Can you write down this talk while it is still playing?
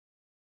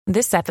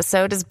This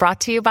episode is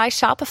brought to you by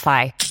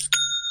Shopify.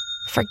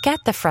 Forget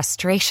the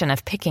frustration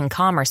of picking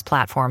commerce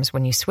platforms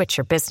when you switch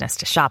your business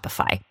to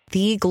Shopify,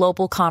 the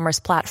global commerce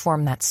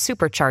platform that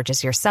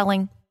supercharges your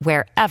selling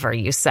wherever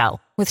you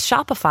sell. With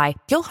Shopify,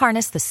 you'll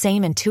harness the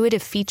same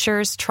intuitive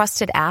features,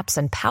 trusted apps,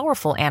 and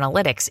powerful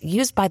analytics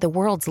used by the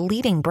world's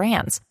leading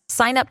brands.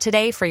 Sign up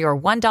today for your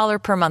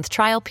 $1 per month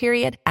trial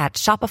period at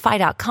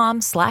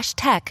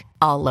shopify.com/tech,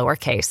 all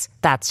lowercase.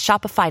 That's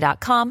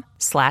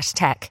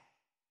shopify.com/tech.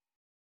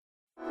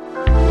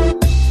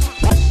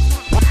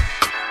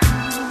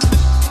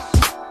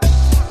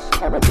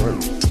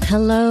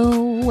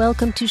 Hello,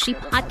 welcome to She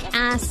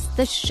Podcasts,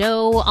 the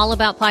show all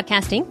about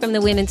podcasting from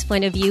the women's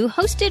point of view,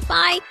 hosted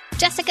by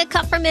Jessica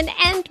Kupferman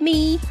and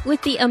me,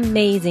 with the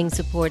amazing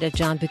support of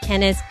John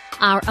Buchanan,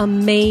 our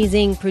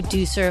amazing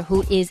producer,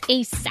 who is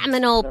a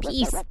seminal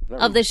piece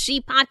of the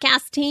She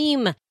Podcast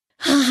team.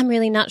 I'm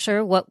really not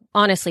sure what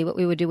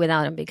we would do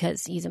without him,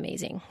 because he's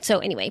amazing. So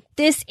anyway,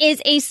 this is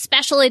a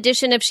special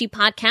edition of She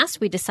Podcast.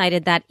 We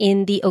decided that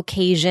in the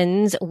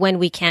occasions when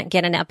we can't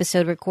get an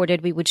episode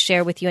recorded, we would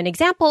share with you an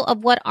example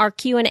of what our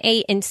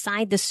Q&A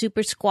inside the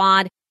Super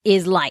Squad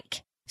is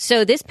like.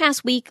 So this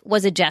past week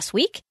was a Jess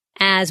week,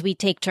 as we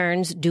take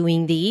turns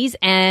doing these.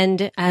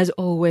 And as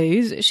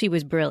always, she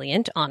was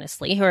brilliant,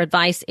 honestly. Her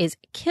advice is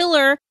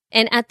killer.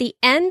 And at the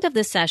end of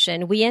the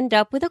session, we end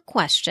up with a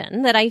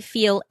question that I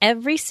feel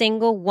every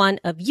single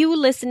one of you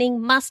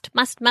listening must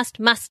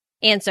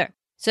answer.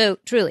 So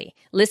truly,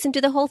 listen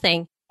to the whole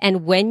thing.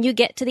 And when you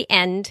get to the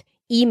end,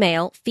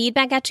 email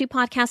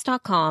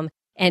feedback@shepodcast.com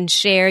and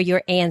share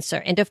your answer.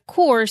 And of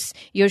course,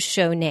 your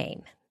show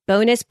name.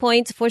 Bonus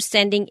points for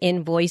sending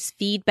in voice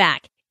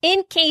feedback.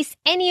 In case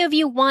any of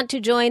you want to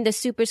join the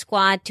Super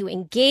Squad to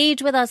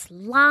engage with us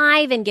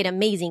live and get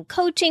amazing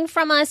coaching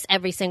from us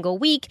every single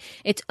week,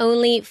 it's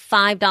only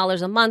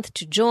 $5 a month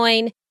to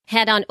join.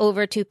 Head on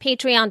over to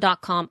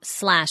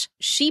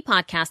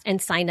patreon.com/shepodcast and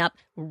sign up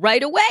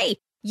right away.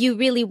 You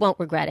really won't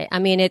regret it. I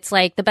mean, it's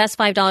like the best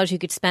 $5 you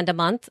could spend a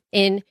month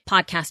in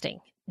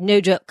podcasting.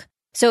 No joke.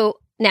 So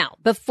now,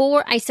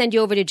 before I send you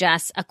over to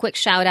Jess, a quick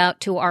shout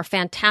out to our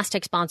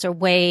fantastic sponsor,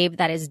 Wave.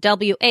 That is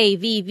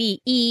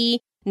WAVVE.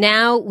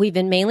 Now, we've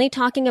been mainly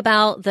talking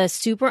about the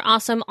super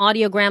awesome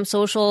audiogram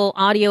social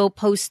audio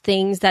post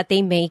things that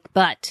they make,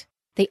 but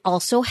they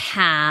also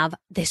have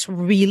this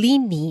really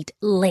neat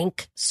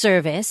link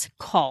service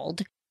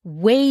called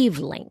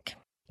WaveLink.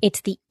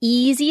 It's the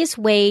easiest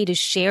way to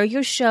share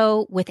your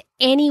show with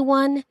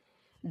anyone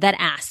that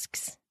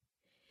asks.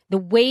 The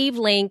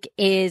WaveLink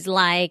is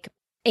like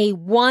a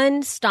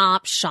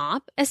one-stop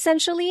shop,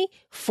 essentially,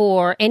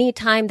 for any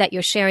time that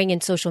you're sharing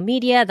in social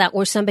media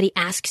or somebody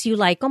asks you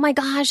like, oh my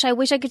gosh, I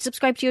wish I could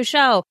subscribe to your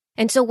show.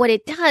 And so what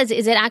it does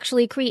is it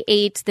actually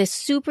creates this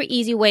super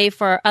easy way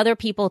for other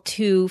people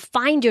to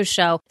find your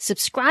show,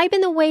 subscribe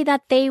in the way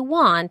that they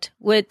want,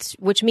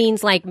 which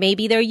means like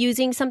maybe they're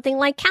using something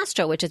like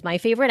Castro, which is my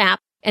favorite app.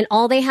 And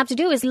all they have to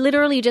do is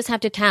literally just have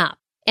to tap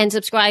and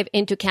subscribe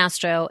into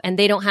Castro, and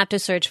they don't have to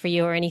search for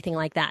you or anything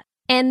like that.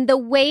 And the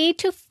way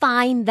to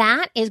find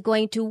that is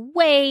going to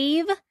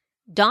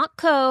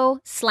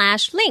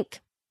wave.co/link.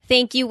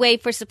 Thank you,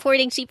 Wave, for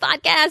supporting She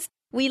Podcast.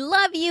 We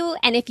love you.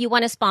 And if you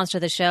want to sponsor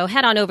the show,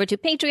 head on over to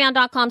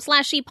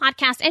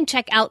patreon.com/shepodcast and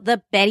check out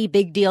the Betty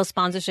Big Deal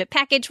sponsorship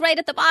package right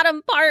at the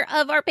bottom part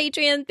of our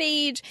Patreon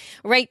page,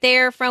 right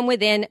there from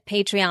within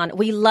Patreon.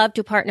 We love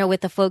to partner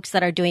with the folks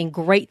that are doing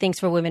great things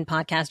for women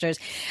podcasters.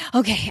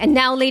 Okay. And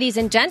now, ladies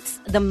and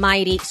gents, the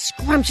mighty,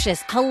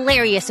 scrumptious,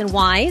 hilarious, and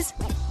wise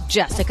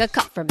Jessica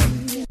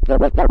Kupferman.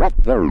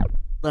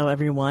 Hello,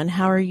 everyone.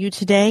 How are you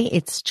today?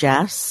 It's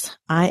Jess.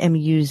 I am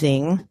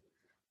using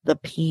the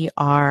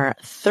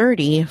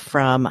PR30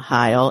 from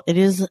Heil. It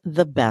is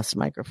the best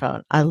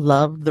microphone. I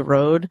love the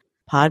Rode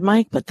Pod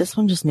mic, but this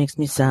one just makes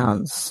me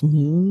sound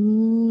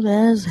smooth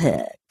as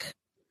heck.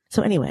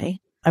 So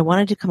anyway, I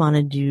wanted to come on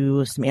and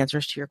do some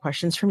answers to your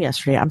questions from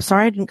yesterday. I'm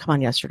sorry I didn't come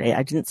on yesterday.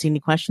 I didn't see any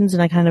questions,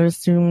 and I kind of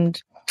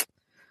assumed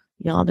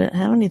y'all didn't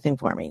have anything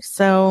for me.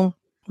 So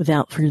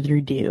without further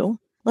ado,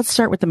 let's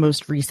start with the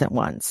most recent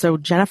one. So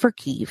Jennifer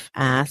Keefe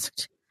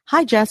asked,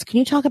 hi, Jess, can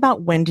you talk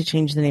about when to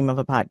change the name of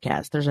a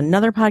podcast? There's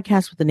another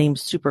podcast with the name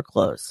Super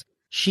Close.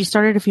 She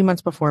started a few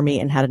months before me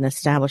and had an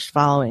established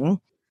following.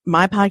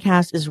 My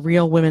podcast is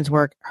Real Women's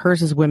Work.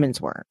 Hers is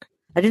Women's Work.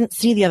 I didn't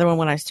see the other one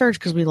when I searched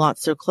because we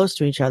launched so close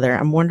to each other.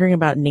 I'm wondering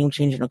about name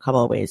change in a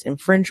couple of ways.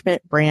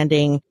 Infringement,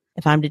 branding.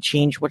 If I'm to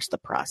change, what's the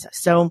process?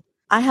 So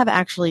I have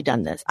actually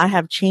done this. I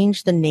have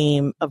changed the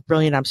name of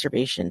Brilliant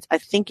Observations. I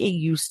think it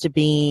used to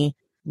be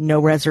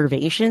No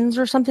Reservations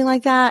or something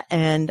like that.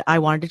 And I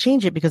wanted to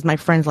change it because my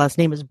friend's last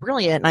name is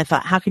Brilliant. And I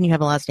thought, how can you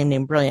have a last name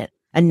named Brilliant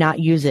and not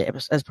use it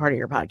as part of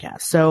your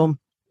podcast? So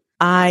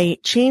I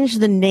changed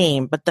the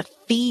name, but the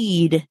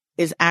feed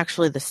is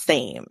actually the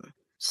same.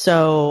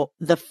 So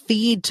the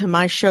feed to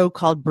my show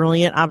called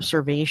Brilliant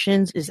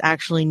Observations is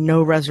actually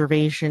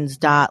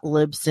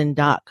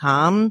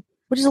noreservations.libsyn.com,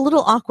 which is a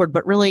little awkward,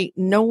 but really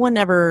no one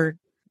ever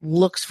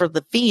looks for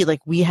the feed.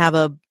 Like we have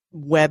a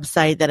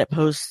website that it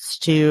posts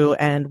to,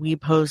 and we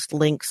post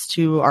links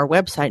to our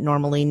website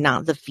normally,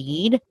 not the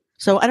feed.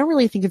 So I don't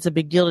really think it's a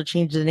big deal to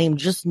change the name.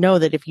 Just know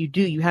that if you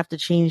do, you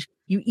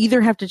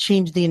either have to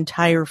change the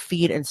entire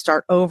feed and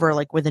start over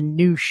like with a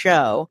new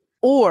show,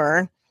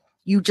 or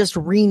you just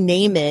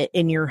rename it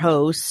in your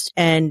host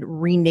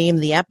and rename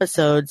the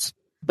episodes,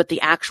 but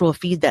the actual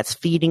feed that's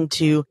feeding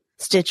to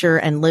Stitcher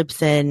and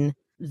Libsyn,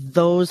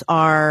 those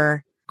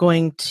are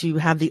going to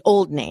have the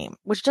old name,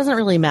 which doesn't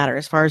really matter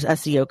as far as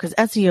SEO, because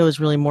SEO is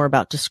really more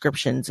about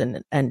descriptions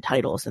and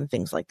titles and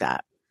things like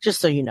that, just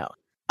so you know.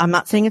 I'm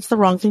not saying it's the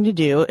wrong thing to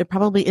do. It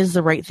probably is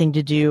the right thing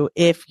to do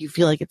if you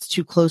feel like it's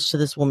too close to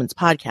this woman's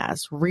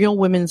podcast. Real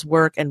Women's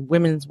Work and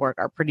Women's Work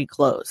are pretty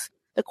close.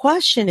 The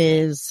question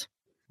is,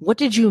 what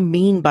did you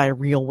mean by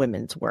Real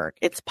Women's Work?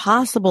 It's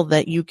possible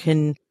that you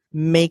can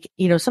make,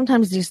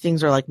 sometimes these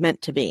things are like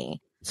meant to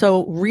be.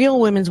 So Real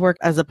Women's Work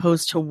as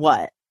opposed to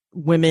what?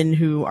 Women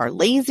who are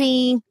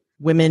lazy,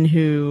 women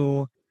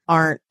who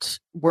aren't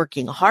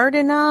working hard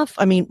enough.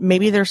 I mean,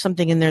 maybe there's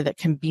something in there that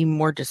can be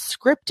more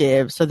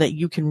descriptive so that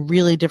you can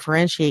really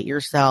differentiate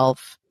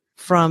yourself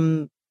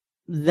from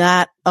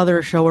that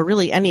other show or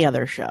really any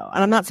other show.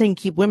 And I'm not saying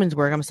keep women's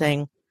work. I'm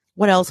saying,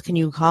 what else can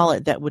you call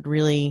it that would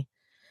really,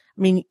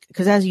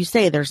 because as you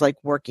say, there's like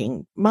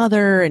working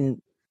mother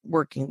and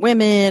working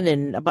women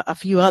and a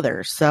few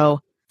others. So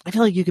I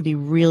feel like you could be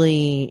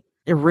really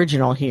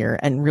original here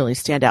and really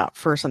stand out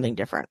for something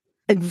different.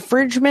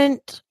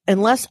 Infringement,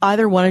 unless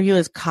either one of you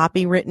has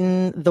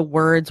copywritten the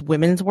words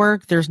women's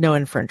work, there's no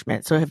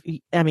infringement. So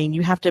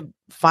you have to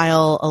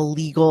file a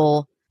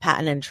legal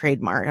patent and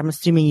trademark. I'm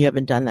assuming you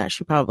haven't done that.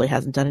 She probably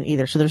hasn't done it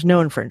either. So there's no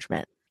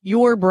infringement.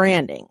 Your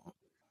branding.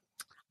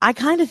 I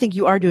kind of think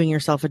you are doing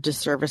yourself a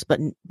disservice, but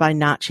by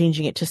not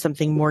changing it to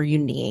something more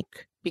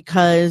unique,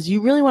 because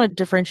you really want to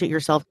differentiate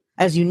yourself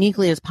as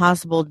uniquely as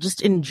possible,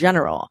 just in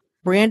general.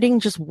 Branding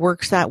just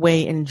works that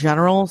way in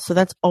general. So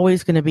that's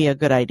always going to be a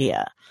good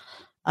idea.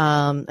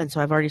 And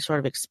so I've already sort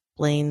of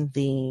explained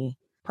the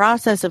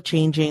process of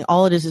changing.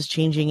 All it is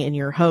changing in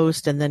your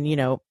host. And then,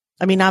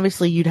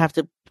 obviously you'd have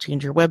to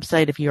change your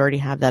website if you already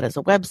have that as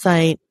a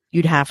website.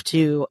 You'd have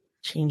to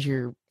change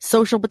your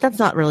social, but that's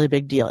not really a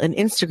big deal. In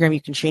Instagram,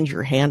 you can change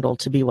your handle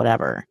to be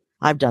whatever.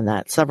 I've done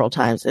that several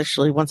times.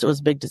 Actually, once it was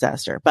a big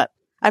disaster, but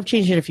I've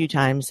changed it a few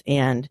times,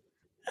 and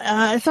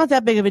it's not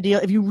that big of a deal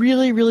if you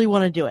really, really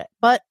want to do it.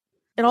 But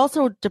it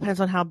also depends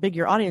on how big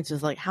your audience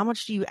is. Like, how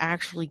much do you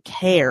actually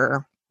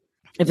care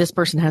if this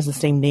person has the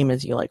same name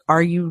as you? Like,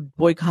 are you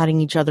boycotting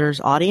each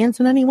other's audience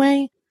in any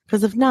way?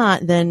 Because if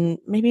not, then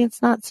maybe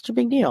it's not such a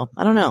big deal.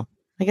 I don't know.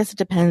 I guess it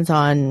depends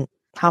on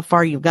how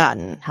far you've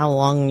gotten, how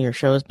long your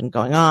show has been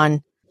going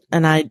on.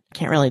 And I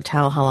can't really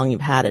tell how long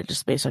you've had it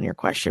just based on your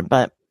question.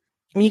 But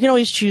you can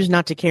always choose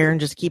not to care and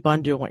just keep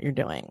on doing what you're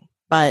doing.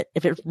 But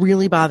if it's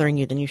really bothering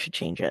you, then you should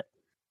change it.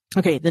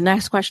 Okay, the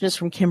next question is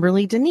from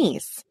Kimberly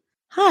Denise.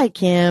 Hi,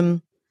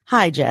 Kim.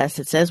 Hi, Jess.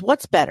 It says,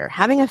 what's better,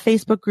 having a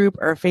Facebook group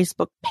or a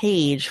Facebook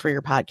page for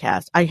your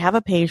podcast? I have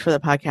a page for the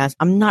podcast.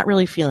 I'm not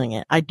really feeling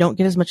it. I don't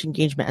get as much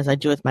engagement as I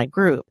do with my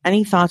group.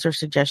 Any thoughts or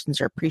suggestions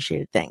are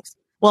appreciated. Thanks.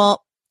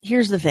 Well,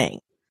 here's the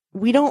thing.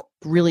 We don't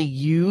really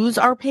use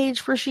our page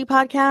for She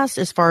Podcast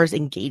as far as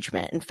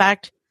engagement. In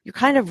fact, you're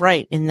kind of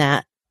right in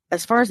that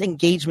as far as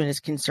engagement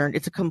is concerned,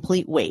 it's a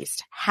complete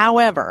waste.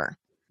 However,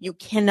 you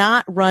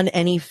cannot run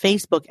any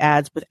Facebook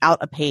ads without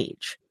a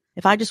page.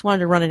 If I just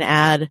wanted to run an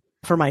ad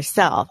for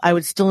myself, I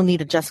would still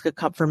need a Jessica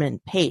Kupferman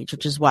page,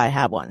 which is why I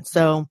have one.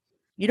 So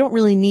you don't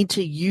really need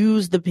to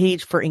use the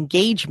page for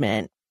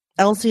engagement.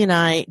 Elsie and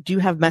I do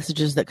have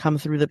messages that come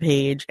through the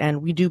page,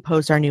 and we do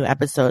post our new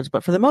episodes.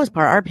 But for the most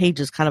part, our page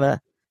is kind of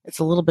it's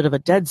a little bit of a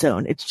dead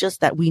zone. It's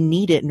just that we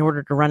need it in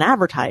order to run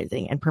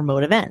advertising and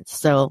promote events.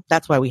 So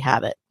that's why we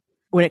have it.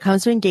 When it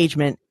comes to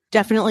engagement,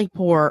 definitely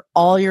pour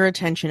all your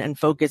attention and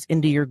focus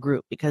into your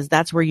group, because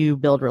that's where you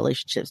build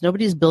relationships.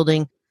 Nobody's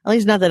building, at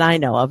least not that I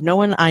know of, no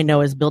one I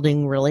know is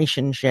building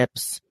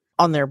relationships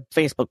on their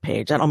Facebook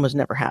page. That almost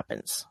never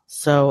happens.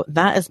 So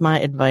that is my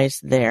advice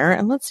there.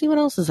 And let's see what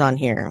else is on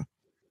here.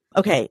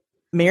 Okay.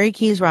 Mary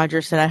Keys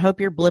Rogers said, I hope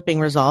your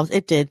blipping resolves.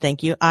 It did.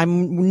 Thank you.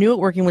 I'm new at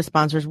working with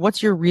sponsors.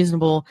 What's your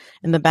reasonable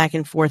in the back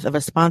and forth of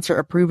a sponsor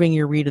approving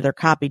your read of their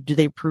copy? Do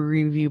they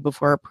pre-review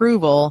before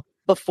approval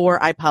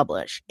before I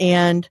publish?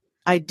 And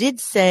I did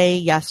say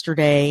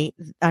yesterday,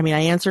 I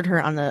answered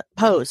her on the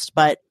post,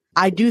 but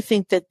I do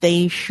think that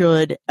they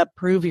should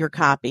approve your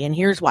copy. And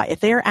here's why. If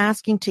they're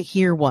asking to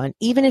hear one,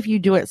 even if you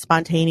do it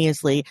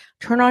spontaneously,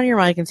 turn on your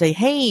mic and say,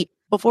 hey,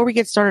 before we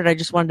get started, I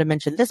just wanted to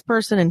mention this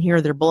person and here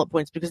are their bullet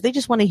points, because they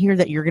just want to hear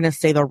that you're going to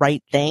say the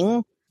right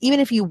thing.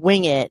 Even if you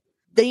wing it,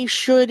 they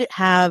should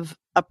have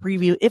a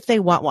preview if they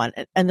want one.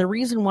 And the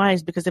reason why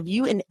is because if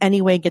you in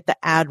any way get the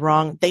ad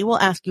wrong, they will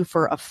ask you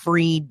for a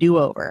free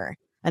do-over.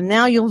 And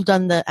now you've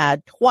done the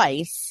ad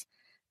twice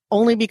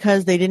only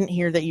because they didn't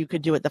hear that you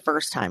could do it the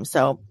first time.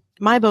 So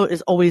my vote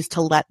is always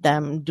to let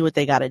them do what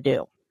they got to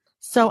do.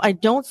 So I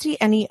don't see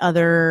any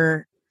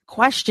other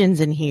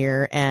questions in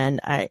here.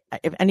 And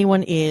if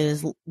anyone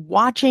is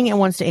watching and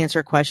wants to answer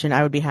a question,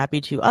 I would be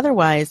happy to.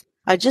 Otherwise,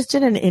 I just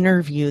did an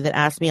interview that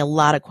asked me a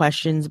lot of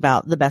questions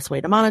about the best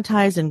way to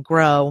monetize and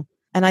grow.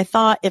 And I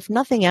thought, if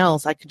nothing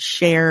else, I could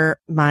share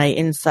my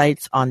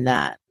insights on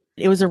that.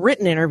 It was a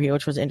written interview,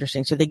 which was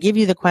interesting. So they give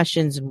you the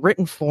questions in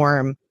written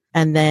form,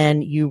 and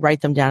then you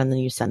write them down and then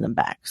you send them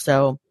back.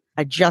 So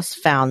I just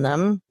found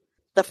them.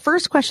 The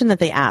first question that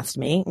they asked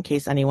me, in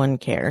case anyone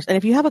cares, and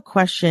if you have a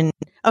question,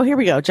 oh, here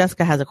we go.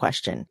 Jessica has a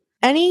question.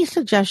 Any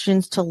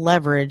suggestions to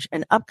leverage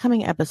an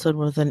upcoming episode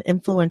with an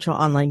influential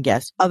online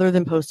guest other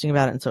than posting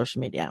about it on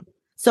social media?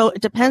 So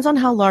it depends on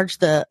how large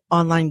the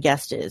online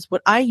guest is.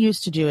 What I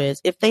used to do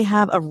is, if they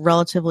have a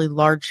relatively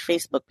large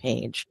Facebook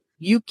page,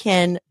 you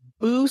can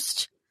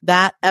boost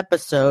that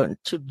episode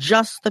to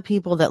just the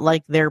people that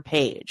like their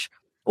page.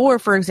 Or,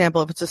 for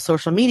example, if it's a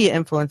social media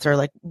influencer,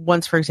 like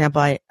once, for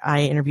example, I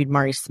interviewed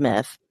Mari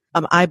Smith.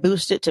 I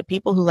boost it to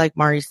people who like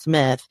Mari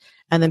Smith,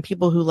 and then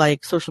people who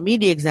like Social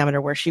Media Examiner,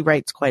 where she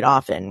writes quite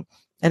often.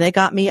 And it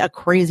got me a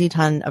crazy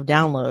ton of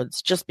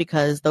downloads just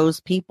because those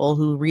people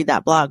who read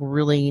that blog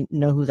really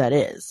know who that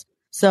is.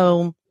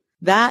 So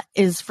that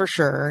is for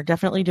sure.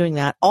 Definitely doing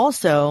that.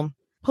 Also,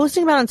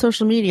 posting about it on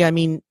social media. I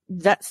mean,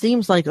 that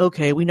seems like,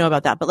 okay, we know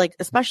about that. But like,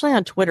 especially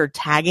on Twitter,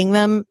 tagging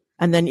them.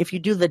 And then if you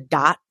do the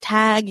dot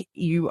tag,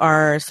 you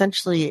are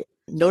essentially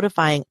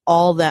notifying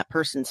all that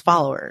person's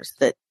followers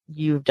that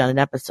you've done an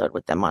episode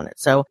with them on it.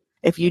 So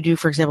if you do,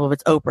 for example, if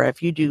it's Oprah,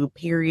 if you do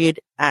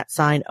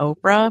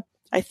 @Oprah,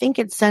 I think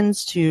it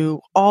sends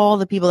to all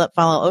the people that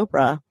follow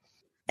Oprah.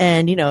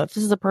 And, you know, if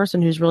this is a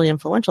person who's really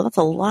influential, that's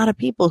a lot of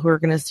people who are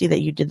going to see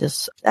that you did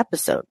this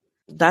episode.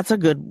 That's a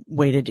good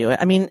way to do it.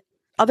 I mean,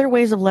 other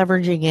ways of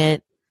leveraging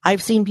it,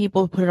 I've seen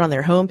people put it on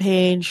their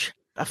homepage,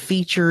 a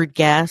featured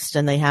guest,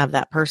 and they have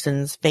that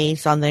person's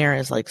face on there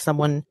as like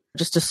someone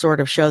just to sort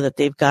of show that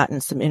they've gotten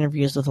some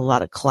interviews with a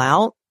lot of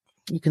clout.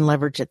 You can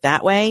leverage it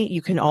that way.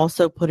 You can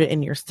also put it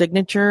in your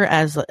signature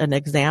as an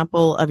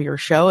example of your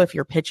show. If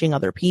you're pitching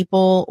other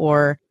people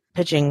or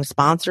pitching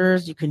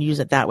sponsors, you can use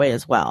it that way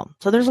as well.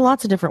 So there's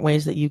lots of different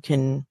ways that you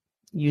can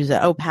use it.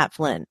 Oh, Pat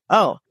Flynn.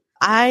 Oh,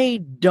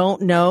 I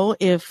don't know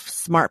if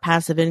Smart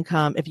Passive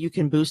Income, if you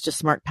can boost a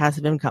Smart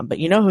Passive Income, but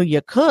you know who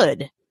you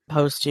could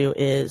post to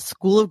is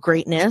School of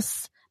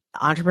Greatness,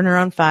 Entrepreneur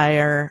on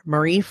Fire,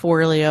 Marie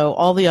Forleo,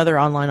 all the other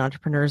online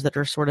entrepreneurs that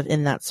are sort of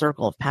in that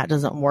circle. If Pat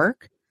doesn't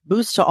work,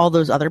 boost to all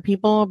those other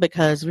people,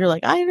 because if you're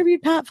like, I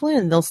interviewed Pat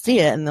Flynn, they'll see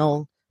it and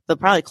they'll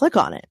probably click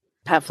on it.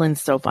 Pat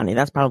Flynn's so funny.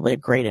 That's probably a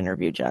great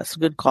interview, Jess.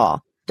 Good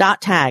call.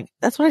 Dot tag.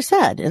 That's what I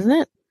said, isn't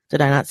it?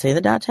 Did I not say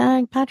the dot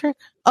tag, Patrick?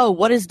 Oh,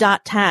 what is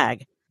dot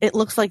tag? It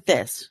looks like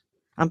this.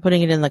 I'm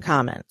putting it in the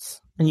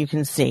comments and you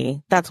can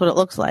see that's what it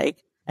looks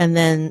like. And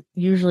then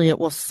usually it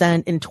will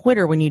send in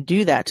Twitter when you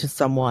do that to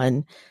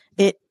someone,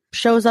 it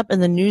shows up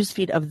in the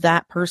newsfeed of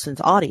that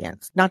person's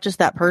audience, not just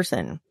that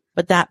person,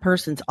 but that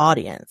person's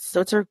audience.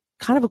 So it's a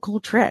kind of a cool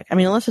trick. I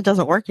mean, unless it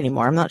doesn't work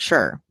anymore, I'm not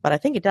sure, but I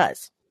think it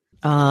does.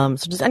 So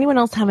does anyone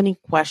else have any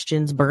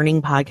questions,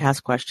 burning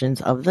podcast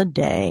questions of the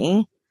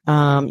day?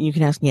 You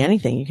can ask me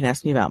anything. You can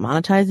ask me about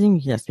monetizing.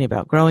 You can ask me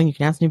about growing. You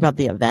can ask me about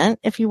the event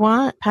if you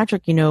want.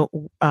 Patrick, you know,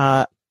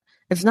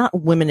 it's not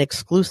women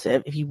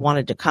exclusive. If you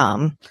wanted to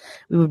come,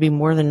 we would be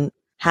more than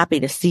happy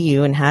to see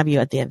you and have you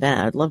at the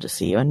event. I'd love to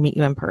see you and meet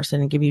you in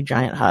person and give you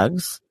giant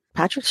hugs.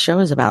 Patrick's show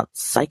is about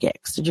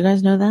psychics. Did you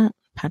guys know that?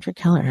 Patrick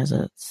Keller has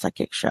a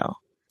psychic show.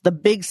 The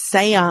Big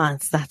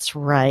Seance. That's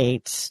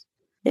right.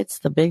 It's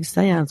the Big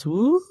Seance.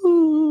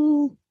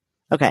 Woo!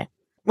 Okay.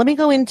 Let me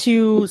go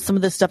into some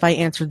of the stuff I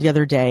answered the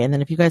other day. And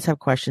then if you guys have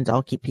questions,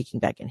 I'll keep peeking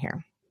back in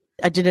here.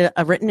 I did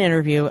a written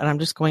interview and I'm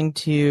just going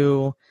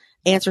to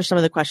answer some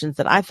of the questions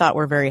that I thought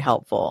were very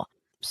helpful.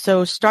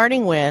 So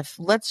starting with,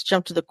 let's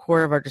jump to the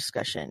core of our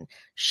discussion.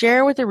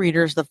 Share with the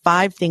readers the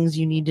 5 things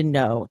you need to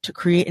know to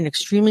create an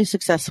extremely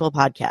successful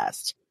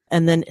podcast.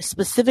 And then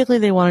specifically,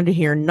 they wanted to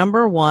hear,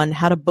 number 1,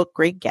 how to book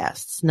great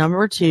guests.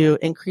 Number 2,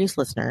 increase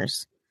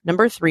listeners.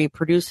 Number 3,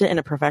 produce it in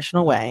a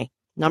professional way.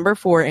 Number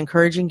 4,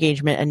 encourage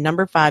engagement. And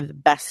number 5, the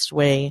best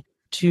way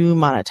to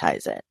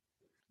monetize it.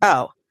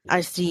 Oh,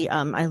 I see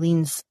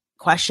Eileen's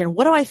question.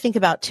 What do I think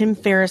about Tim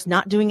Ferriss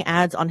not doing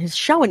ads on his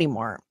show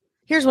anymore?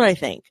 Here's what I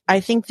think.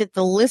 I think that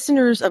the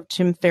listeners of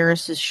Tim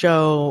Ferriss's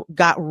show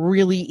got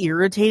really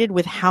irritated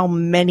with how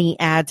many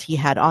ads he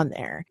had on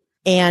there.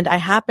 And I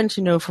happen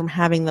to know from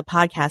having the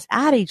podcast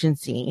ad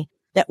agency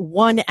that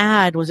one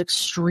ad was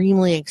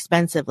extremely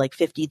expensive, like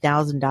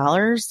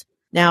 $50,000.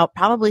 Now,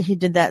 probably he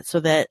did that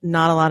so that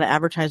not a lot of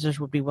advertisers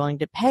would be willing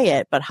to pay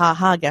it. But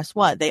guess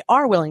what? They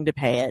are willing to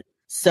pay it.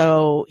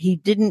 So he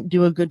didn't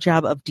do a good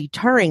job of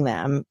deterring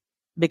them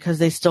because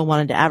they still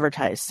wanted to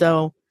advertise.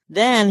 So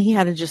then he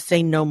had to just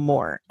say no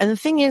more. And the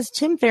thing is,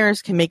 Tim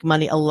Ferriss can make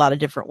money a lot of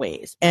different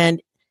ways.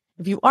 And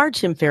if you are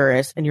Tim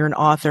Ferriss and you're an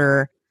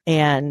author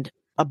and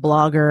a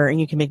blogger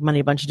and you can make money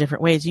a bunch of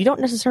different ways, you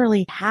don't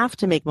necessarily have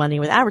to make money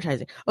with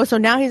advertising. Oh, so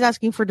now he's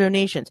asking for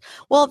donations.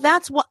 Well,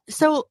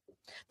 so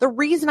the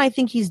reason I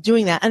think he's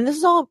doing that, and this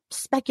is all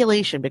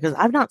speculation because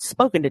I've not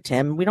spoken to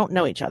Tim. We don't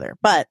know each other,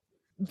 but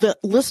the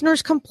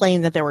listeners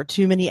complained that there were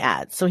too many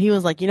ads. So he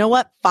was like, you know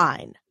what?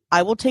 Fine.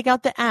 I will take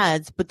out the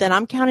ads, but then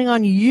I'm counting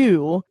on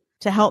you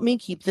to help me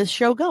keep this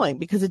show going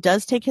because it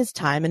does take his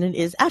time and it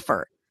is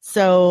effort.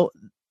 So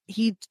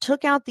he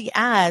took out the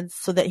ads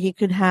so that he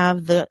could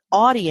have the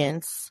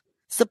audience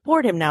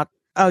support him. Now,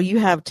 you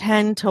have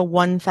 $10 to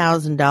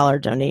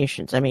 $1,000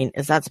 donations. I mean,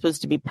 is that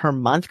supposed to be per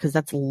month? Because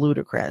that's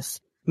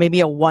ludicrous. Maybe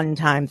a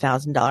one-time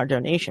 $1,000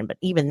 donation, but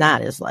even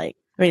that is like,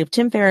 I mean, if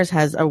Tim Ferriss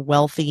has a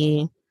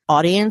wealthy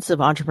audience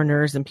of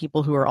entrepreneurs and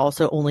people who are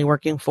also only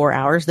working 4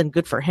 hours, then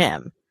good for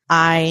him.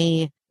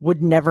 I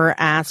would never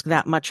ask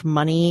that much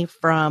money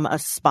from a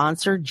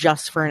sponsor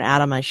just for an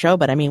ad on my show.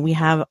 But I mean,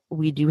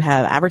 we do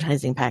have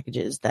advertising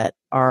packages that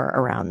are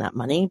around that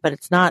money, but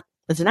it's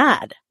an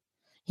ad.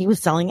 He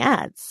was selling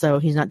ads, so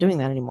he's not doing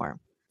that anymore.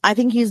 I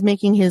think he's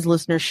making his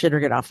listeners shit or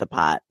get off the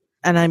pot.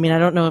 And I mean, I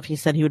don't know if he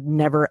said he would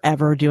never,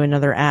 ever do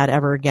another ad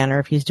ever again, or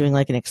if he's doing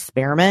like an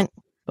experiment.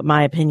 But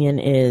my opinion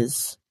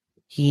is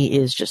he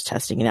is just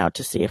testing it out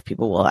to see if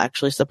people will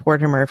actually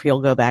support him or if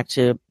he'll go back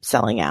to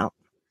selling out.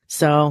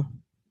 So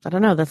I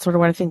don't know. That's sort of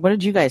what I think. What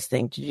did you guys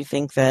think? Did you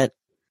think that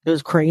it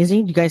was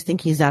crazy? Do you guys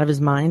think he's out of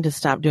his mind to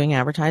stop doing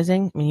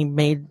advertising? I mean, he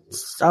made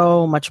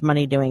so much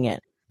money doing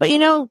it. But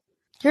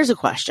here's a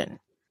question.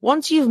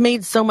 Once you've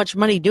made so much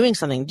money doing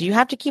something, do you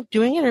have to keep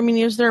doing it? I mean,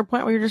 is there a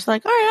point where you're just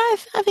like, all right,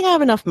 I think I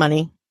have enough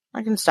money.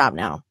 I can stop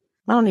now.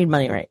 I don't need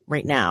money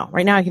right now.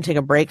 Right now I can take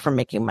a break from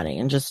making money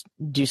and just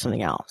do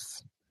something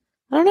else.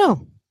 I don't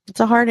know. It's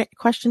a hard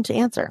question to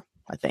answer,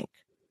 I think.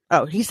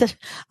 Oh, he said,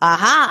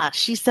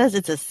 she says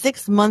it's a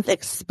 6-month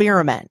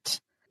experiment.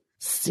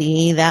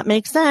 See, that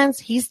makes sense.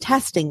 He's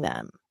testing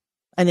them.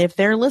 And if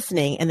they're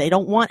listening and they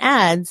don't want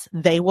ads,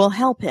 they will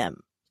help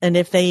him. And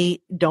if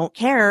they don't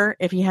care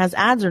if he has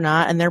ads or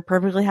not, and they're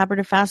perfectly happy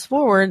to fast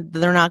forward,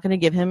 they're not going to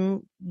give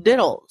him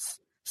diddles.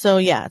 So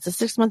yeah, it's a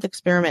 6-month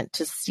experiment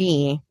to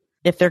see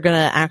if they're going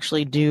to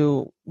actually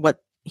do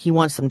what he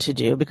wants them to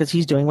do because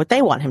he's doing what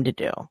they want him to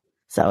do.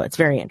 So it's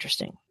very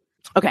interesting.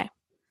 Okay.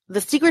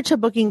 The secret to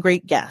booking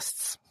great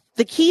guests.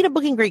 The key to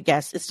booking great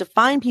guests is to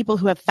find people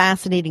who have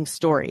fascinating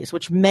stories,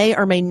 which may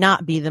or may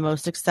not be the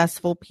most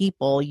successful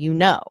people you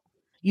know.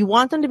 You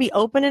want them to be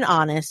open and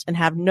honest and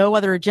have no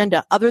other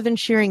agenda other than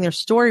sharing their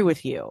story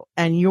with you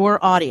and your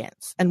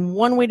audience. And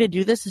one way to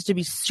do this is to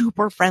be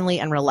super friendly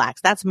and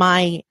relaxed. That's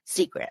my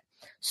secret.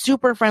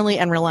 Super friendly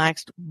and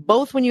relaxed,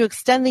 both when you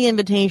extend the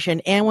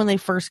invitation and when they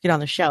first get on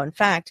the show. In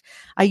fact,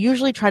 I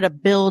usually try to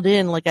build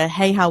in like a,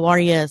 hey, how are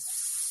you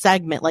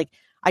segment. Like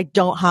I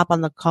don't hop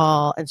on the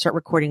call and start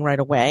recording right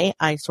away.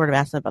 I sort of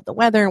ask them about the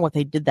weather and what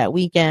they did that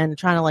weekend,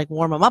 trying to like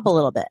warm them up a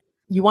little bit.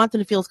 You want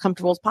them to feel as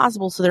comfortable as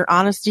possible so their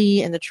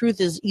honesty and the truth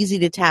is easy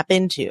to tap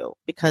into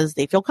because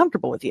they feel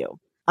comfortable with you.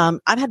 I've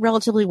had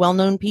relatively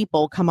well-known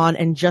people come on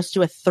and just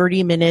do a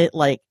 30-minute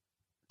like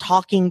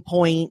talking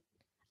point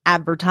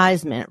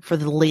advertisement for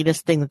the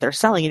latest thing that they're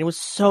selling. And it was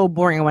so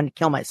boring. I wanted to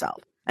kill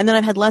myself. And then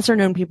I've had lesser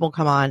known people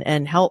come on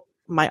and help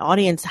my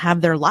audience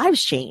have their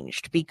lives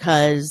changed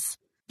because,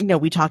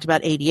 we talked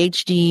about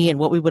ADHD and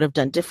what we would have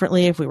done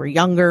differently if we were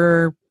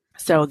younger.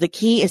 So the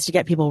key is to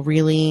get people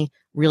really,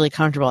 really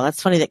comfortable.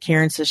 That's funny that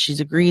Karen says she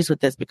agrees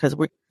with this because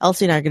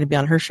Elsie and I are going to be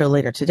on her show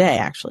later today,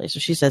 actually. So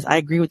she says, I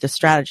agree with this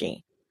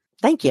strategy.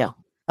 Thank you.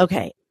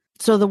 Okay.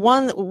 So the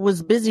one that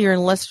was busier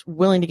and less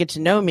willing to get to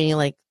know me,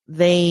 like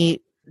they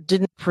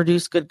didn't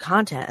produce good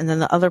content. And then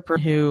the other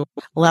person who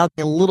allowed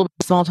me a little bit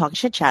of small talk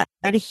chit chat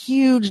had a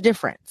huge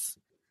difference.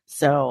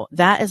 So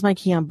that is my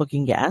key on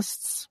booking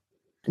guests.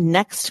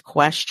 Next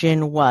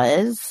question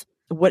was,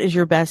 what is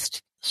your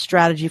best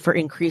strategy for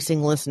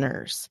increasing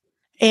listeners?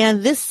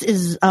 And this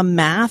is a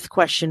math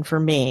question for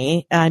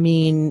me. I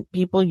mean,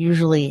 people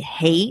usually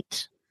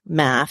hate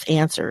math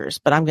answers,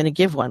 but I'm going to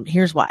give one.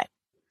 Here's why.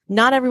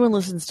 Not everyone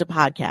listens to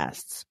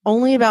podcasts.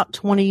 Only about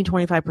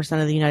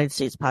 20-25% of the United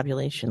States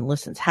population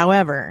listens.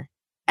 However,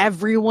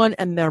 everyone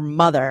and their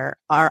mother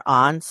are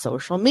on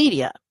social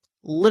media.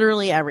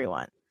 Literally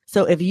everyone.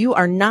 So if you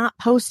are not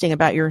posting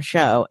about your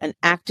show and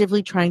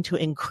actively trying to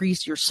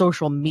increase your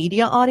social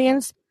media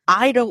audience,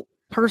 I don't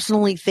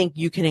personally think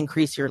you can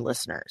increase your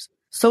listeners.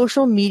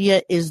 Social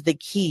media is the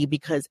key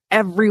because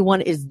everyone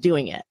is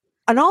doing it.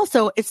 And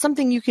also, it's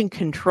something you can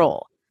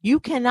control. You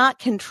cannot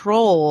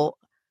control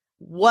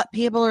what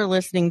people are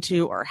listening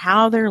to or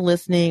how they're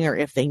listening or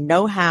if they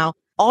know how.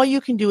 All you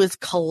can do is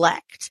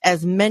collect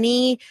as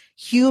many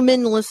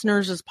human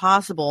listeners as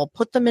possible,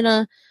 put them in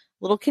a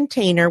little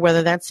container,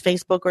 whether that's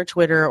Facebook or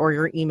Twitter or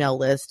your email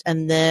list,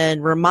 and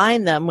then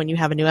remind them when you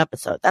have a new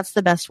episode. That's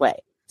the best way.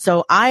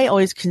 So I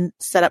always can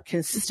set up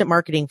consistent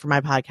marketing for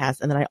my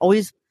podcast, and then I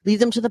always lead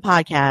them to the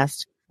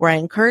podcast where I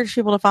encourage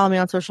people to follow me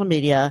on social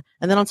media,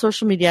 and then on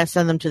social media, I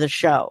send them to the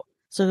show.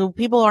 So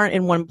people aren't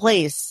in one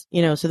place,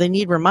 so they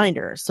need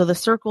reminders. So the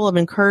circle of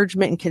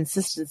encouragement and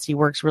consistency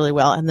works really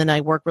well. And then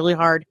I work really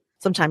hard,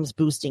 sometimes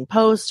boosting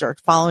posts or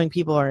following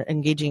people or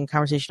engaging in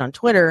conversation on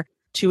Twitter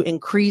to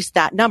increase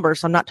that number.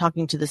 So I'm not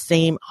talking to the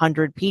same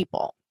 100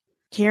 people.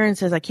 Karen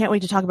says, I can't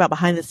wait to talk about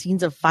behind the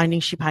scenes of Finding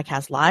She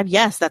Podcast Live.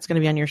 Yes, that's going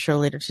to be on your show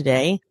later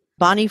today.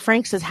 Bonnie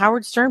Frank says,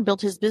 Howard Stern built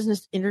his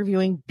business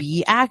interviewing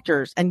B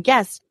actors. And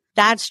yes,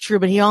 that's true.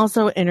 But he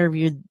also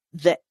interviewed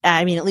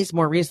at least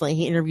more recently,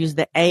 he interviews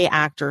the A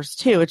actors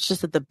too. It's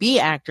just that the B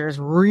actors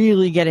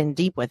really get in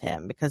deep with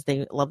him because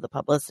they love the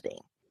publicity.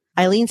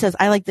 Eileen says,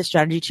 I like this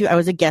strategy too. I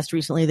was a guest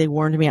recently. They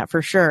warned me out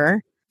for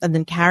sure. And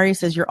then Carrie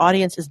says, your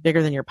audience is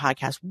bigger than your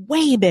podcast.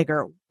 Way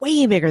bigger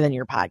than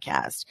your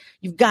podcast.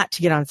 You've got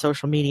to get on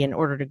social media in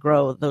order to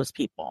grow those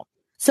people.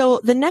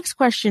 So the next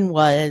question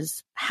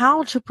was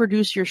how to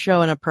produce your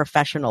show in a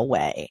professional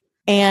way.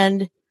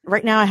 And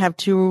right now I have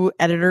 2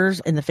 editors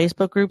in the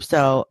Facebook group,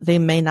 so they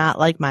may not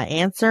like my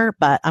answer,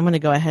 but I'm going to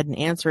go ahead and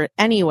answer it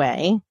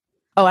anyway.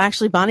 Oh,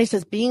 actually, Bonnie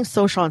says being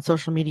social on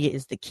social media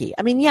is the key.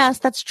 I mean, yes,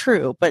 that's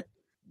true, but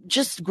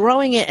just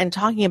growing it and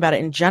talking about it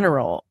in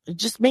general,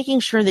 just making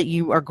sure that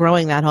you are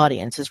growing that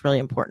audience is really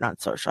important on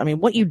social. I mean,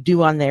 what you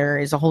do on there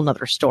is a whole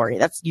nother story.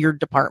 That's your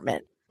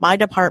department. My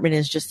department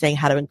is just saying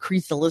how to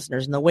increase the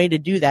listeners. And the way to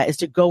do that is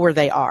to go where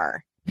they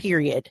are,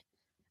 period.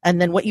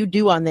 And then what you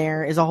do on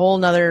there is a whole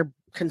nother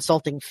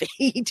consulting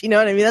fee. Do you know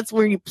what I mean? That's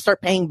where you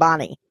start paying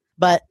Bonnie.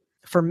 But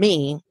for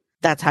me,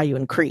 that's how you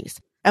increase.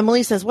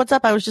 Emily says, what's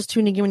up? I was just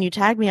tuning in when you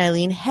tagged me,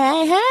 Eileen.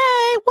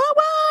 Hey,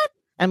 what?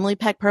 Emily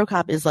Peck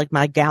Prokop is like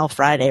my gal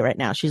Friday right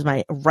now. She's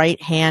my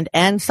right hand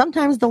and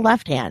sometimes the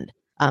left hand.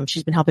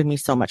 She's been helping me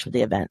so much with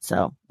the event.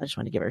 So I just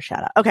want to give her a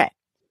shout out. Okay.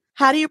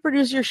 How do you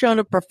produce your show in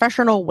a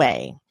professional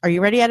way? Are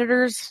you ready,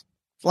 editors?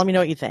 Let me know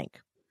what you think.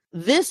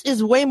 This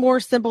is way more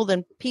simple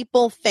than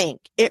people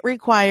think. It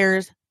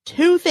requires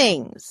 2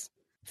 things.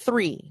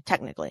 3,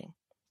 technically.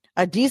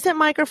 A decent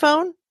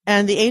microphone,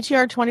 and the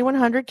ATR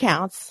 2100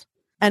 counts,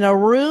 and a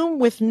room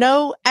with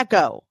no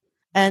echo.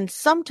 And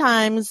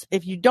sometimes,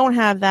 if you don't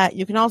have that,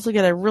 you can also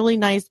get a really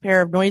nice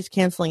pair of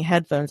noise-canceling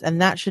headphones,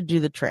 and that should do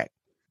the trick.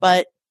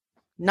 But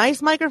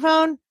nice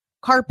microphone,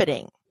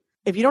 carpeting.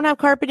 If you don't have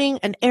carpeting,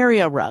 an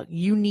area rug.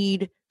 You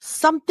need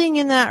something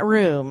in that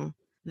room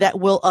that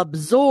will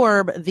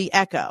absorb the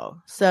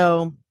echo.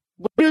 So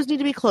windows need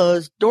to be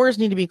closed, doors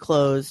need to be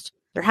closed.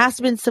 There has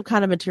to be some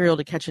kind of material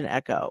to catch an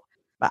echo.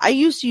 I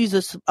used to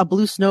use a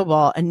blue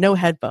snowball and no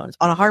headphones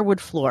on a hardwood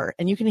floor,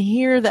 and you can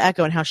hear the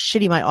echo and how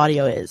shitty my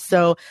audio is.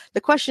 So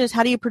the question is,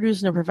 how do you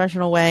produce in a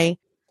professional way?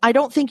 I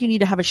don't think you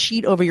need to have a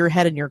sheet over your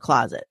head in your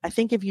closet. I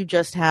think if you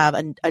just have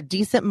a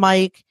decent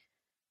mic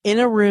in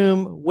a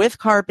room with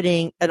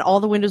carpeting and all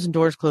the windows and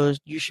doors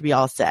closed, you should be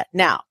all set.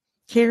 Now,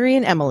 Carrie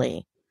and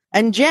Emily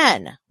and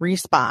Jen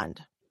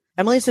respond.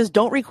 Emily says,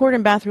 don't record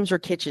in bathrooms or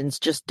kitchens.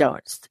 Just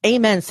don't.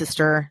 Amen,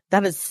 sister.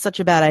 That is such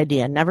a bad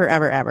idea. Never,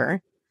 ever,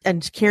 ever.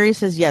 And Carrie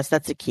says, yes,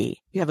 that's a key.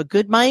 You have a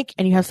good mic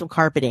and you have some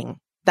carpeting.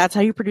 That's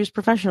how you produce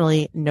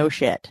professionally. No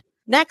shit.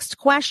 Next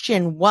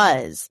question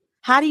was,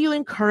 how do you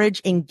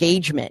encourage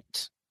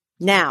engagement?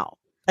 Now,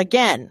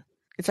 again,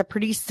 it's a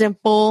pretty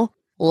simple,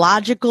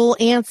 logical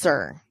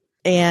answer.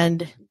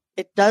 And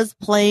it does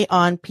play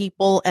on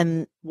people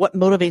and what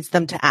motivates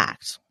them to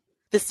act.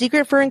 The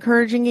secret for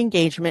encouraging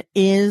engagement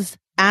is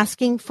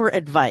asking for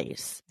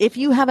advice. If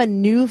you have a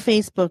new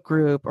Facebook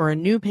group or a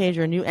new page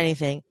or a new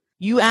anything,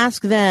 you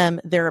ask them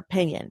their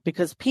opinion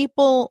because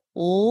people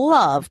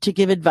love to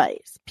give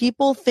advice.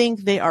 People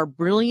think they are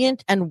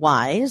brilliant and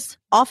wise.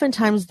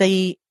 Oftentimes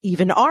they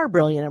even are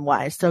brilliant and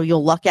wise, so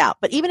you'll luck out.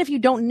 But even if you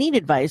don't need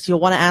advice, you'll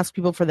want to ask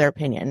people for their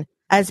opinion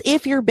as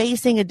if you're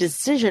basing a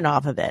decision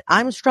off of it.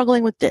 I'm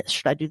struggling with this.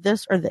 Should I do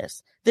this or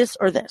this? This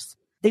or this?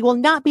 They will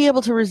not be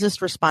able to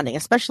resist responding,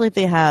 especially if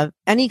they have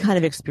any kind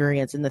of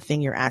experience in the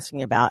thing you're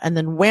asking about. And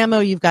then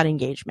whammo, you've got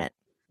engagement.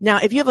 Now,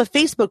 if you have a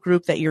Facebook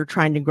group that you're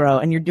trying to grow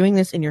and you're doing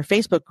this in your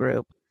Facebook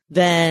group,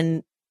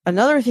 then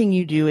another thing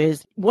you do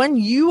is when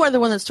you are the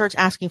one that starts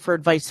asking for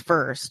advice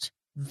first,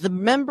 the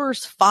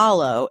members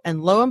follow,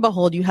 and lo and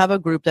behold, you have a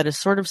group that is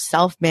sort of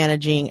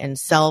self-managing and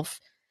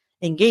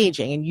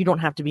self-engaging, and you don't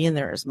have to be in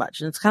there as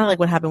much. And it's kind of like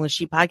what happened with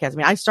Sheep Podcast. I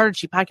mean, I started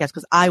Sheep Podcast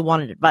because I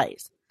wanted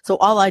advice. So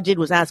all I did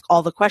was ask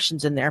all the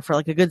questions in there for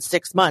like a good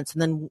 6 months.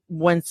 And then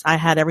once I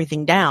had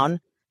everything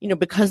down,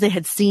 because they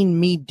had seen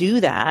me do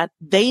that,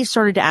 they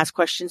started to ask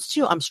questions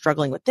too. I'm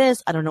struggling with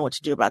this. I don't know what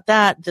to do about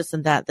that, this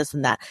and that, this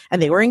and that.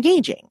 And they were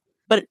engaging.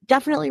 But it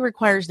definitely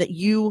requires that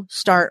you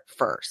start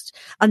first.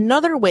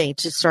 Another way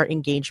to start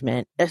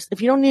engagement is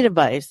if you don't need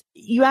advice,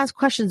 you ask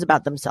questions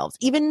about themselves.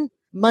 Even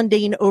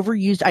mundane,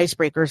 overused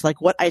icebreakers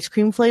like, what ice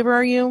cream flavor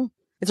are you?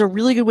 It's a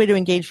really good way to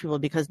engage people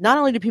because not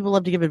only do people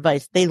love to give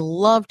advice, they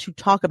love to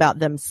talk about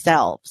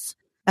themselves.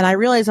 And I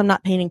realize I'm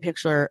not painting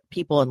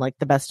people in like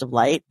the best of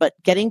light, but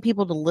getting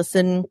people to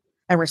listen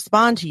and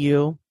respond to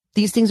you,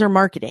 these things are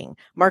marketing.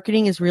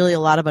 Marketing is really a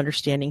lot of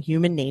understanding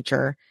human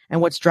nature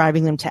and what's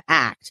driving them to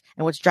act.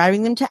 And what's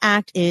driving them to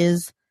act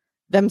is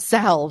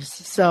themselves.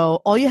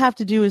 So all you have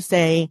to do is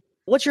say,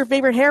 what's your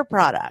favorite hair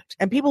product?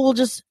 And people will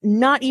just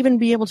not even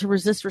be able to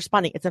resist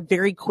responding. It's a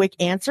very quick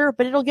answer,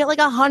 but it'll get like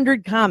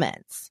 100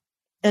 comments.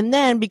 And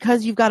then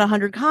because you've got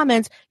 100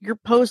 comments, your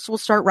posts will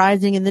start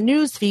rising in the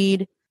news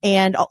feed.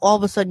 And all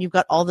of a sudden, you've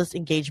got all this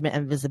engagement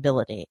and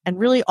visibility. And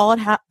really,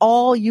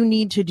 all you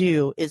need to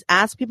do is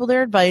ask people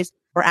their advice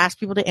or ask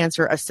people to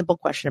answer a simple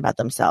question about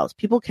themselves.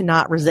 People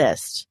cannot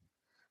resist.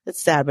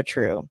 It's sad but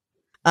true.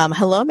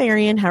 Hello,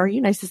 Marion. How are you?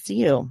 Nice to see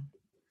you.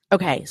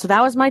 Okay, so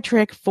that was my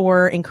trick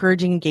for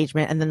encouraging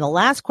engagement. And then the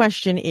last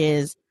question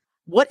is,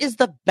 what is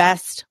the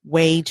best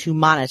way to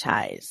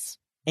monetize?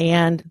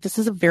 And this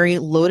is a very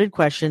loaded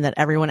question that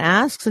everyone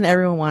asks and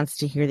everyone wants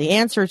to hear the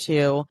answer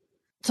to.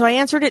 So I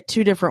answered it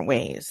two different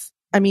ways.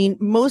 I mean,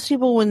 most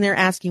people, when they're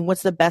asking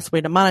what's the best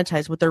way to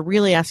monetize, what they're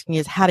really asking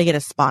is how to get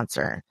a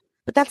sponsor.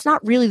 But that's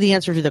not really the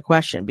answer to the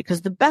question,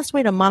 because the best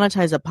way to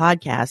monetize a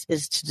podcast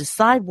is to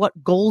decide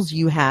what goals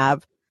you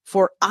have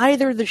for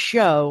either the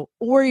show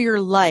or your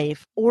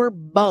life or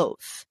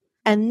both.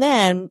 And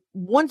then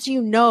once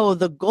you know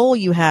the goal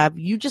you have,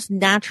 you just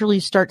naturally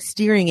start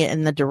steering it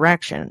in the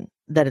direction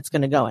that it's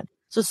going to go in.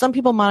 So some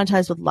people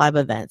monetize with live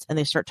events, and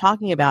they start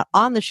talking about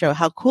on the show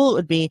how cool it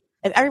would be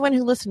if everyone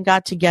who listened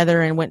got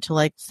together and went to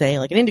like, say,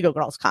 like an Indigo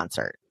Girls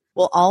concert.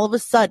 Well, all of a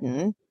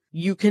sudden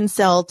you can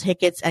sell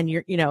tickets, and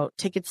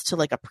tickets to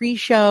like a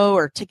pre-show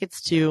or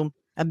tickets to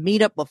a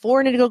meetup before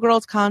an Indigo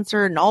Girls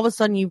concert. And all of a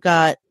sudden you've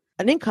got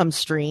an income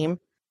stream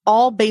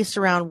all based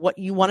around what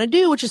you want to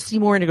do, which is see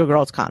more Indigo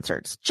Girls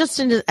concerts, just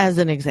as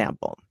an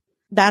example.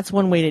 That's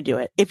one way to do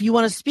it. If you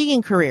want a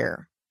speaking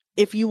career,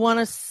 if you want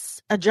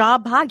a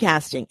job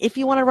podcasting, if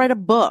you want to write a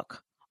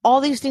book,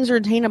 all these things are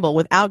attainable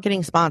without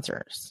getting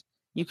sponsors.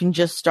 You can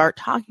just start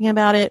talking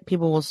about it.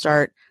 People will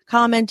start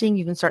commenting.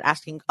 You can start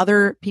asking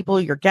other people,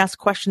 your guests,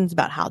 questions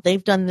about how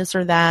they've done this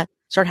or that.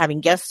 Start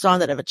having guests on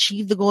that have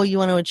achieved the goal you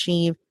want to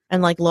achieve.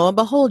 And like, lo and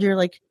behold, you're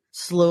like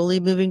slowly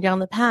moving down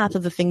the path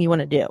of the thing you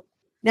want to do.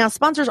 Now,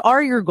 sponsors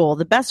are your goal.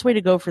 The best way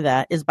to go for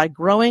that is by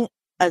growing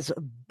as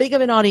big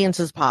of an audience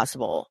as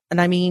possible.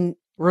 And I mean,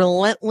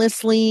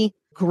 relentlessly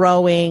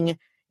growing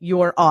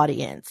your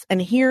audience.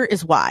 And here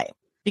is why.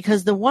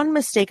 Because the one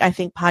mistake I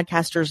think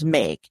podcasters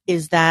make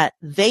is that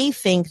they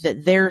think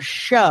that their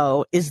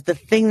show is the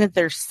thing that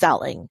they're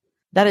selling.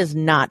 That is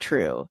not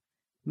true.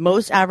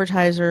 Most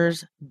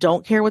advertisers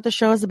don't care what the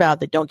show is about.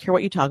 They don't care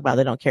what you talk about.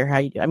 They don't care how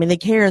you do. I mean, they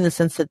care in the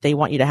sense that they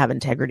want you to have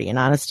integrity and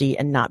honesty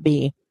and not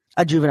be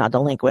a juvenile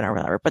delinquent or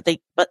whatever.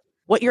 But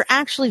what you're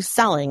actually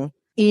selling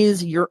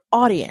is your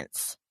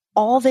audience.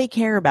 All they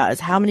care about is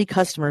how many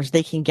customers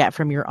they can get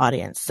from your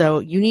audience. So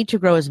you need to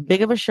grow as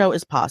big of a show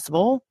as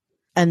possible.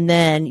 And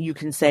then you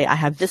can say, I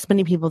have this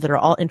many people that are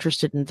all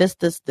interested in this,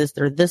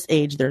 they're this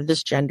age, they're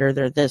this gender,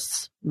 they're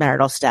this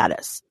marital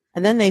status.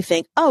 And then they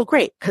think, oh,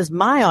 great, because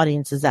my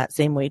audience is that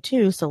same way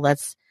too. So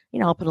let's,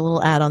 I'll put a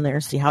little ad on there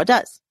and see how it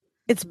does.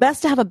 It's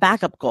best to have a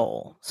backup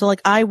goal. So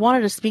like I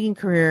wanted a speaking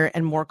career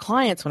and more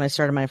clients when I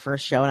started my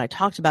first show. And I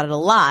talked about it a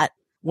lot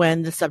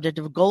when the subject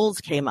of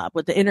goals came up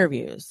with the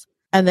interviews.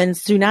 And then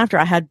soon after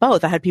I had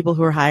both. I had people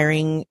who were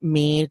hiring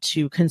me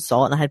to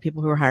consult and I had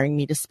people who were hiring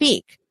me to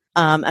speak.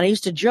 And I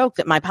used to joke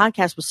that my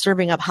podcast was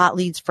serving up hot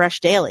leads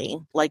fresh daily,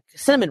 like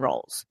cinnamon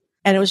rolls.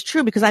 And it was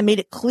true because I made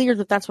it clear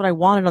that that's what I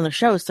wanted on the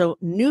show. So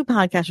new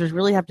podcasters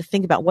really have to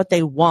think about what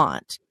they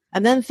want.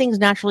 And then things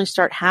naturally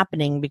start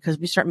happening because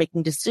we start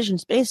making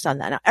decisions based on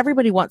that. Now,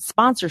 everybody wants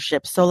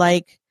sponsorships. So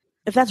like,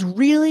 if that's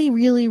really,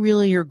 really,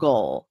 really your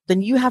goal,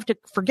 then you have to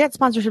forget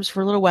sponsorships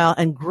for a little while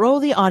and grow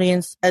the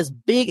audience as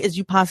big as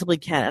you possibly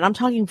can. And I'm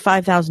talking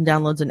 5,000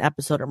 downloads an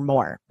episode or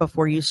more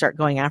before you start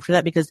going after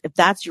that. Because if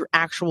that's your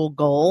actual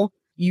goal,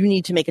 you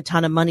need to make a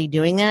ton of money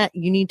doing that.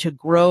 You need to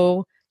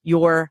grow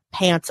your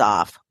pants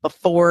off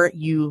before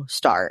you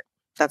start.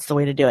 That's the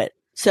way to do it.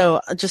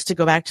 So just to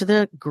go back to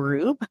the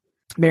group,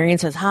 Marion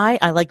says, hi,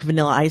 I like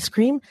vanilla ice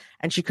cream,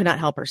 and she could not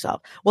help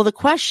herself. Well, the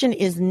question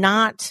is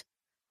not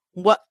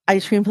what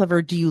ice cream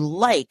flavor do you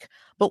like,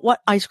 but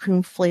what ice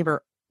cream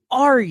flavor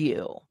are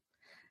you?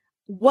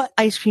 What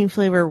ice cream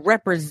flavor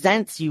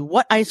represents you?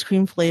 What ice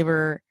cream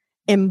flavor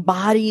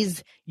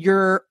embodies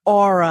your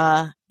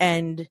aura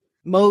and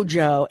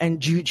mojo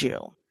and juju?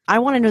 I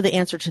want to know the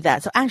answer to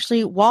that. So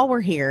actually, while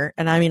we're here,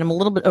 and I mean, I'm a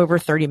little bit over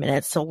 30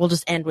 minutes, so we'll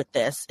just end with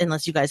this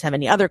unless you guys have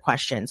any other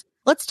questions.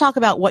 Let's talk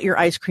about what your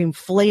ice cream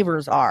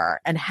flavors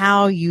are and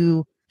how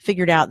you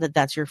figured out that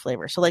that's your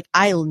flavor. So like,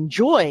 I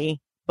enjoy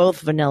both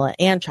vanilla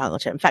and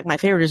chocolate chip. In fact, my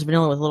favorite is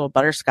vanilla with a little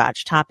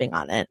butterscotch topping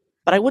on it.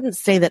 But I wouldn't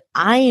say that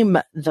I'm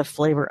the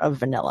flavor of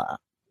vanilla.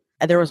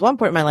 And there was one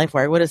point in my life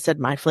where I would have said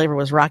my flavor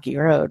was Rocky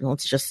Road.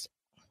 Let's just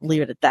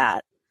leave it at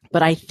that.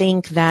 But I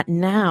think that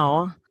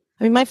now,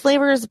 I mean, my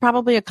flavor is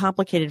probably a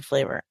complicated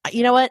flavor.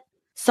 You know what?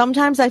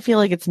 Sometimes I feel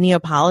like it's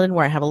Neapolitan,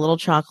 where I have a little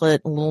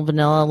chocolate, a little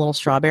vanilla, a little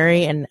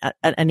strawberry, and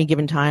at any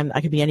given time,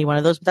 I could be any one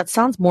of those. But that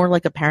sounds more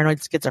like a paranoid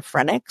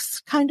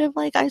schizophrenics kind of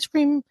like ice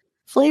cream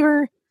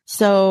flavor.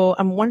 So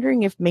I'm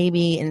wondering if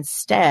maybe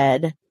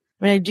instead,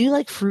 I mean, I do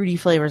like fruity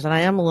flavors, and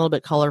I am a little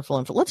bit colorful.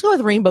 And let's go with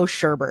rainbow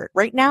sherbet.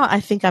 Right now, I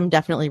think I'm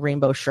definitely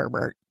rainbow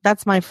sherbet.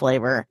 That's my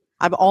flavor.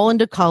 I'm all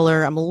into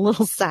color. I'm a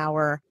little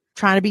sour,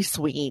 trying to be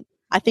sweet.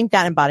 I think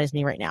that embodies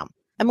me right now.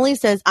 Emily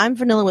says, I'm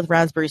vanilla with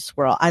raspberry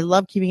swirl. I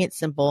love keeping it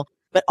simple,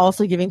 but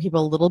also giving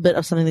people a little bit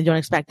of something they don't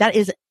expect. That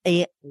is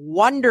a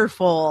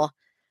wonderful,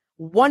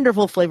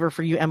 wonderful flavor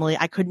for you, Emily.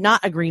 I could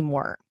not agree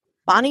more.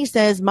 Bonnie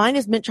says, mine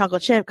is mint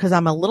chocolate chip because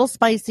I'm a little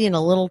spicy and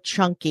a little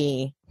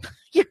chunky.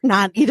 You're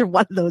not either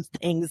one of those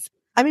things.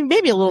 I mean,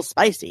 maybe a little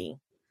spicy,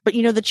 but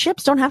the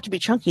chips don't have to be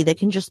chunky. They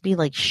can just be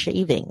like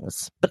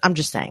shavings, but I'm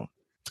just saying.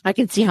 I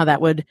can see how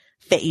that would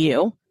fit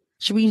you.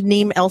 Should we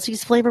name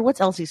Elsie's flavor?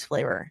 What's Elsie's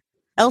flavor?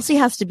 Elsie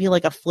has to be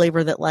like a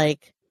flavor that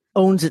like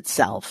owns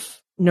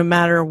itself, no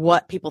matter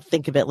what people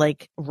think of it,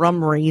 like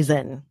rum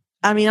raisin.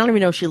 I mean, I don't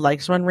even know if she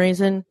likes rum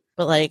raisin,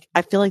 but like,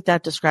 I feel like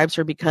that describes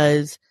her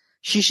because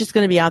she's just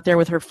going to be out there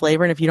with her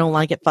flavor. And if you don't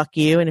like it, fuck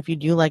you. And if you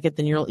do like it,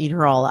 then you'll eat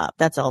her all up.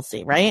 That's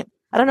Elsie, right?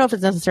 I don't know if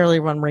it's necessarily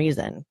rum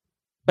raisin,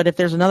 but if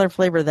there's another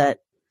flavor that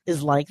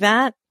is like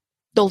that,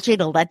 dulce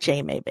de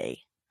leche, maybe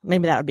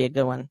that would be a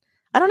good one.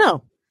 I don't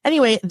know.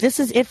 Anyway, this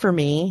is it for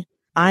me.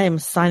 I am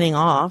signing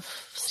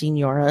off,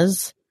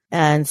 senoras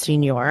and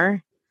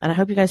senor. And I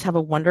hope you guys have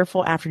a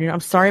wonderful afternoon. I'm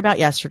sorry about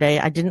yesterday.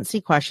 I didn't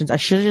see questions. I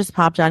should have just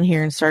popped on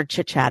here and started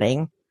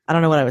chit-chatting. I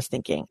don't know what I was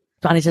thinking.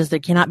 Bonnie says there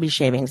cannot be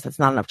shavings. That's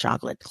not enough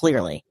chocolate.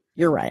 Clearly.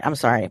 You're right. I'm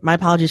sorry. My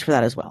apologies for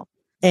that as well.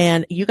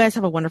 And you guys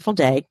have a wonderful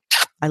day.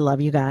 I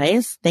love you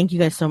guys. Thank you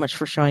guys so much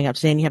for showing up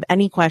today. And if you have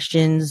any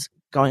questions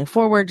going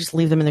forward, just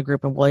leave them in the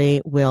group and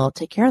we will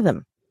take care of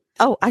them.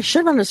 Oh, I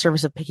should run a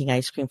service of picking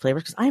ice cream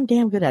flavors because I'm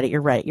damn good at it.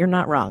 You're right. You're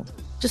not wrong.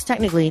 Just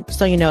technically,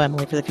 so you know,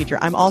 Emily, for the future,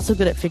 I'm also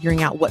good at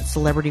figuring out what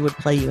celebrity would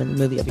play you in the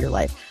movie of your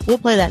life. We'll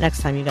play that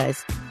next time, you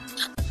guys.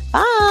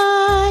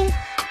 Bye.